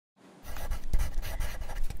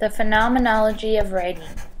The Phenomenology of Writing,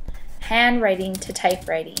 Handwriting to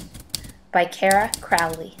Typewriting by Kara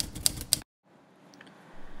Crowley.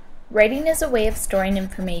 Writing is a way of storing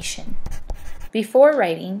information. Before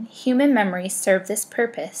writing, human memory served this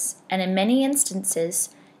purpose, and in many instances,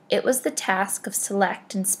 it was the task of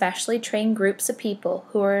select and specially trained groups of people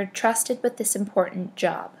who were entrusted with this important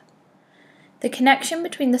job. The connection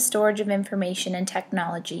between the storage of information and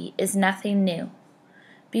technology is nothing new.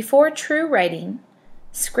 Before true writing,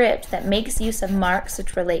 script that makes use of marks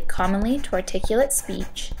which relate commonly to articulate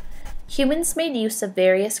speech, humans made use of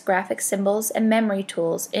various graphic symbols and memory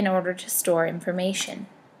tools in order to store information.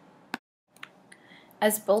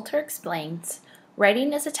 As Bolter explains,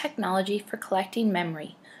 writing is a technology for collecting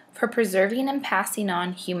memory, for preserving and passing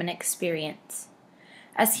on human experience.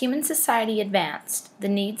 As human society advanced, the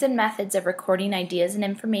needs and methods of recording ideas and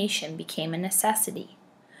information became a necessity.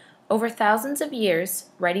 Over thousands of years,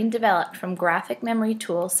 writing developed from graphic memory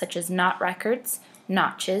tools such as knot records,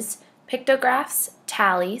 notches, pictographs,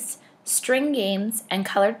 tallies, string games, and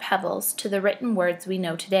colored pebbles to the written words we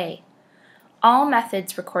know today. All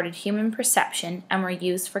methods recorded human perception and were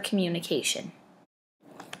used for communication.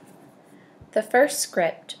 The first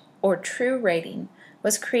script, or true writing,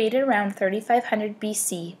 was created around 3500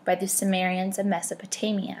 BC by the Sumerians of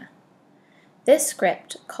Mesopotamia. This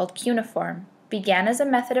script, called cuneiform, began as a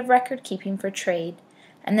method of record-keeping for trade,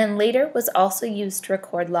 and then later was also used to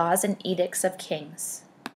record laws and edicts of kings.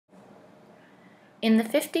 In the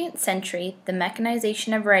 15th century, the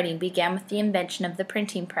mechanization of writing began with the invention of the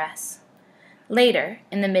printing press. Later,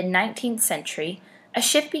 in the mid-19th century, a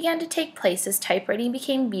shift began to take place as typewriting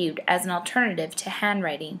became viewed as an alternative to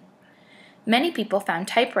handwriting. Many people found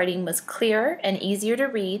typewriting was clearer and easier to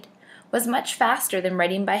read, was much faster than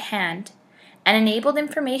writing by hand, and enabled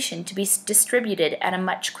information to be distributed at a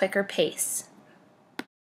much quicker pace.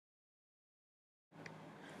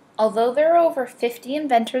 Although there are over 50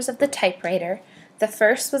 inventors of the typewriter, the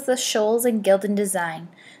first was the Scholes and Gilden design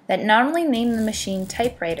that not only named the machine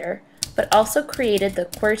typewriter, but also created the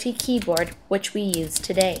QWERTY keyboard which we use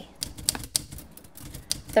today.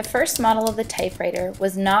 The first model of the typewriter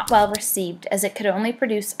was not well received as it could only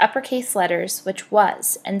produce uppercase letters, which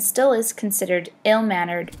was, and still is, considered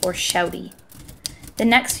ill-mannered or shouty. The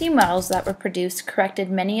next few models that were produced corrected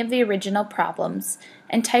many of the original problems,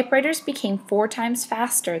 and typewriters became 4 times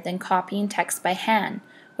faster than copying text by hand,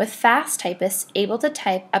 with fast typists able to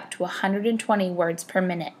type up to 120 words per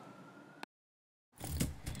minute.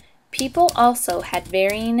 People also had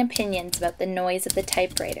varying opinions about the noise of the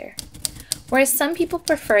typewriter. Whereas some people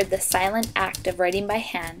preferred the silent act of writing by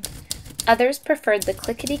hand, others preferred the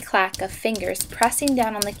clickety-clack of fingers pressing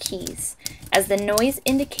down on the keys, as the noise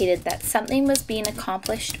indicated that something was being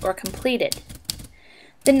accomplished or completed.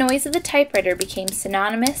 The noise of the typewriter became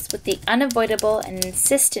synonymous with the unavoidable and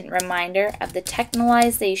insistent reminder of the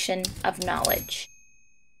technologization of knowledge.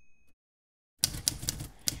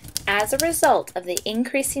 As a result of the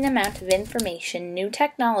increasing amount of information new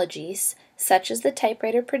technologies, such as the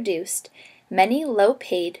typewriter produced, many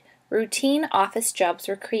low-paid, routine office jobs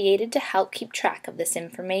were created to help keep track of this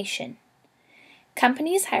information.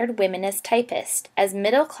 Companies hired women as typists, as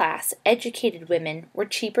middle-class, educated women were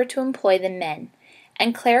cheaper to employ than men,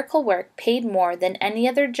 and clerical work paid more than any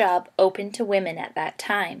other job open to women at that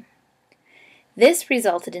time. This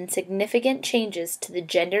resulted in significant changes to the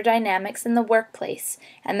gender dynamics in the workplace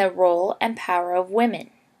and the role and power of women.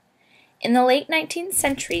 In the late 19th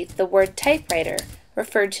century, the word typewriter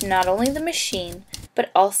referred to not only the machine,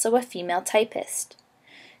 but also a female typist.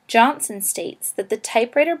 Johnson states that the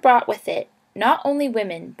typewriter brought with it not only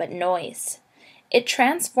women, but noise. It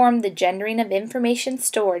transformed the gendering of information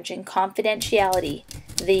storage and confidentiality,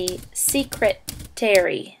 the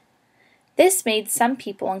secretary. This made some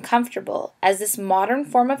people uncomfortable, as this modern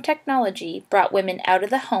form of technology brought women out of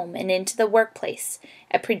the home and into the workplace,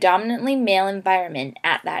 a predominantly male environment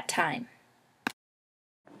at that time.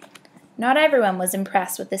 Not everyone was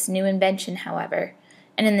impressed with this new invention, however,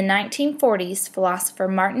 and in the 1940s, philosopher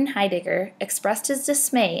Martin Heidegger expressed his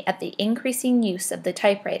dismay at the increasing use of the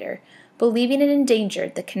typewriter, believing it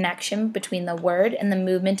endangered the connection between the word and the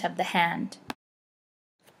movement of the hand.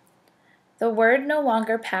 The word no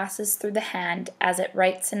longer passes through the hand as it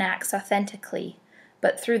writes and acts authentically,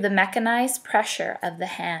 but through the mechanized pressure of the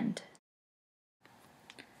hand.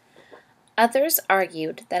 Others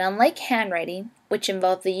argued that unlike handwriting, which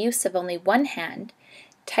involved the use of only one hand,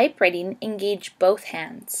 typewriting engaged both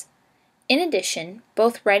hands. In addition,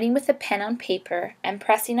 both writing with a pen on paper and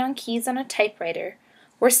pressing on keys on a typewriter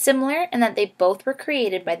were similar in that they both were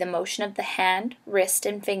created by the motion of the hand, wrist,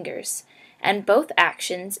 and fingers, and both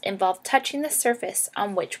actions involved touching the surface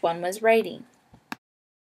on which one was writing.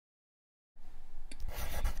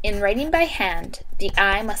 In writing by hand, the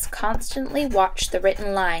eye must constantly watch the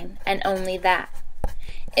written line, and only that.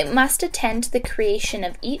 It must attend to the creation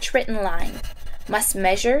of each written line, must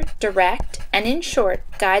measure, direct, and in short,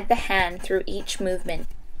 guide the hand through each movement.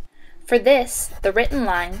 For this, the written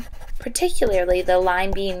line, particularly the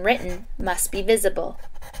line being written, must be visible.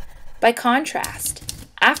 By contrast,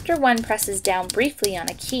 after one presses down briefly on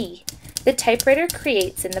a key, the typewriter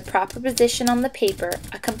creates in the proper position on the paper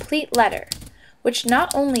a complete letter, which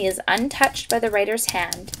not only is untouched by the writer's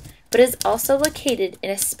hand, but is also located in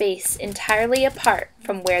a space entirely apart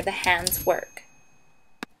from where the hands work.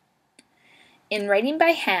 In writing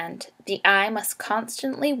by hand, the eye must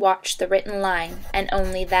constantly watch the written line, and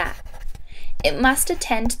only that. It must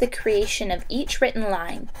attend to the creation of each written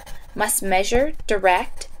line, must measure,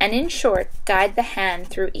 direct, and in short, guide the hand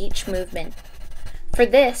through each movement. For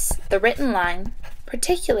this, the written line,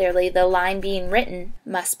 particularly the line being written,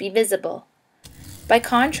 must be visible. By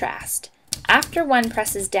contrast, after one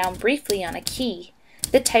presses down briefly on a key,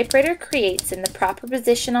 the typewriter creates in the proper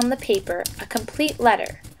position on the paper a complete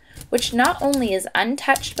letter, which not only is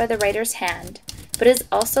untouched by the writer's hand, but is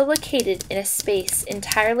also located in a space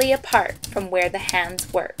entirely apart from where the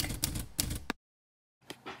hands work.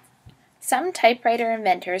 Some typewriter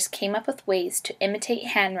inventors came up with ways to imitate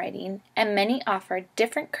handwriting, and many offered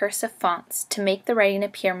different cursive fonts to make the writing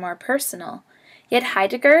appear more personal. Yet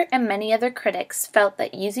Heidegger and many other critics felt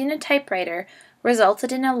that using a typewriter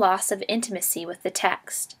resulted in a loss of intimacy with the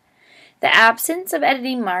text. The absence of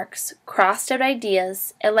editing marks, crossed-out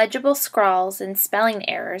ideas, illegible scrawls, and spelling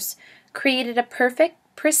errors created a perfect,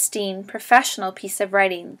 pristine, professional piece of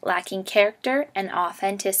writing lacking character and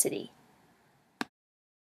authenticity.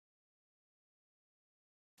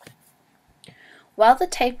 While the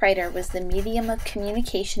typewriter was the medium of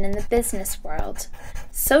communication in the business world,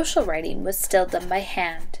 social writing was still done by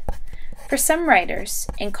hand. For some writers,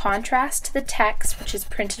 in contrast to the text which is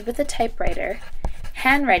printed with a typewriter,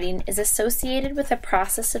 handwriting is associated with a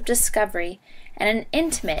process of discovery and an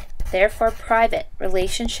intimate, therefore private,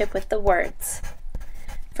 relationship with the words.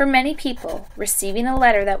 For many people, receiving a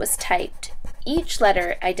letter that was typed, each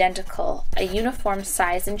letter identical, a uniform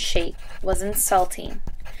size and shape, was insulting.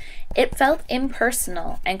 It felt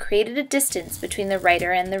impersonal and created a distance between the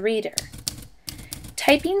writer and the reader.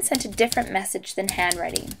 Typing sent a different message than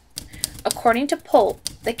handwriting. According to Pope,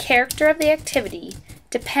 the character of the activity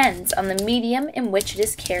depends on the medium in which it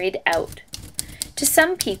is carried out. To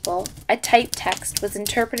some people, a typed text was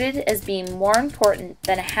interpreted as being more important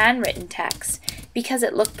than a handwritten text because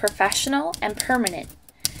it looked professional and permanent.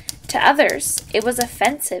 To others, it was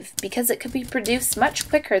offensive because it could be produced much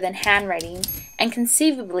quicker than handwriting and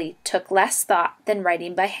conceivably took less thought than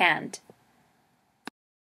writing by hand.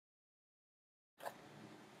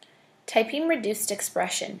 Typing reduced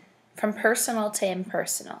expression, from personal to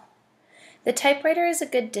impersonal. The typewriter is a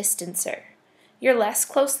good distancer. You're less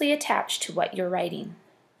closely attached to what you're writing.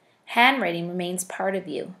 Handwriting remains part of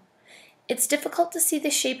you. It's difficult to see the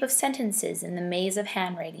shape of sentences in the maze of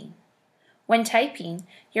handwriting. When typing,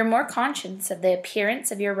 you're more conscious of the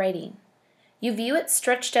appearance of your writing. You view it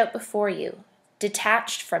stretched out before you,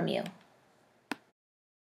 detached from you.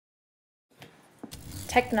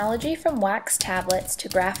 Technology from wax tablets to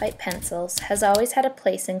graphite pencils has always had a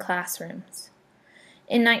place in classrooms.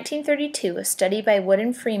 In 1932, a study by Wood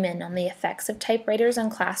and Freeman on the effects of typewriters on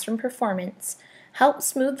classroom performance helped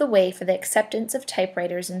smooth the way for the acceptance of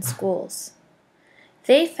typewriters in schools.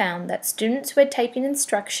 They found that students who had typing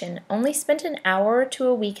instruction only spent an hour or two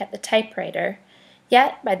a week at the typewriter,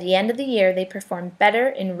 yet by the end of the year they performed better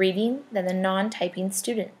in reading than the non-typing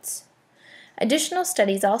students. Additional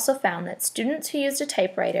studies also found that students who used a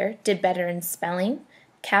typewriter did better in spelling,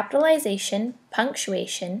 capitalization,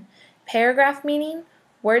 punctuation, paragraph meaning,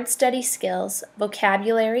 word study skills,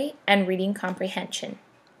 vocabulary, and reading comprehension.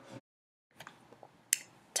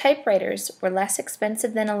 Typewriters were less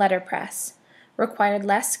expensive than a letterpress, required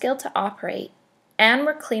less skill to operate, and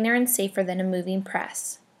were cleaner and safer than a moving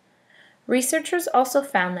press. Researchers also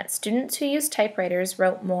found that students who used typewriters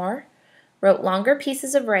wrote more, wrote longer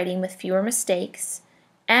pieces of writing with fewer mistakes,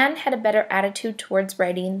 and had a better attitude towards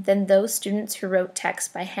writing than those students who wrote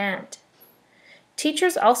text by hand.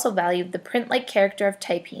 Teachers also valued the print-like character of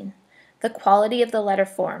typing, the quality of the letter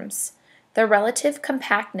forms, the relative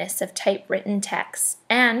compactness of typewritten texts,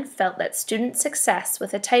 and felt that student success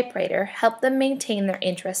with a typewriter helped them maintain their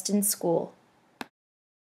interest in school.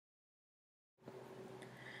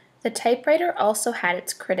 The typewriter also had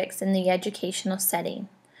its critics in the educational setting.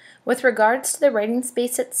 With regards to the writing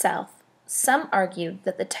space itself, some argued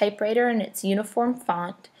that the typewriter and its uniform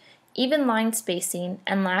font, Even line spacing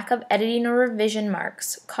and lack of editing or revision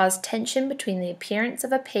marks cause tension between the appearance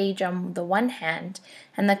of a page on the one hand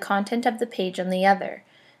and the content of the page on the other,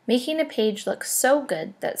 making a page look so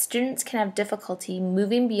good that students can have difficulty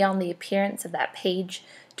moving beyond the appearance of that page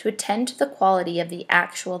to attend to the quality of the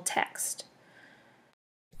actual text.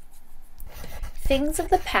 Things of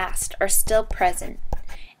the past are still present.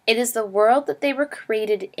 It is the world that they were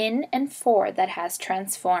created in and for that has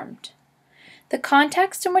transformed. The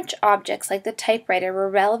context in which objects like the typewriter were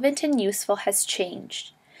relevant and useful has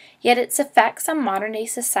changed, yet its effects on modern-day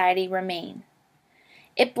society remain.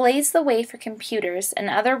 It blazed the way for computers and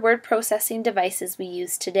other word processing devices we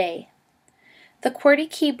use today. The QWERTY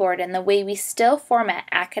keyboard and the way we still format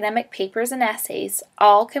academic papers and essays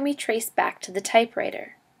all can be traced back to the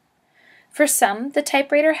typewriter. For some, the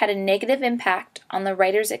typewriter had a negative impact on the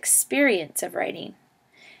writer's experience of writing,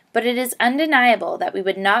 but it is undeniable that we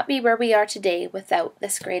would not be where we are today without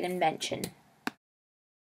this great invention.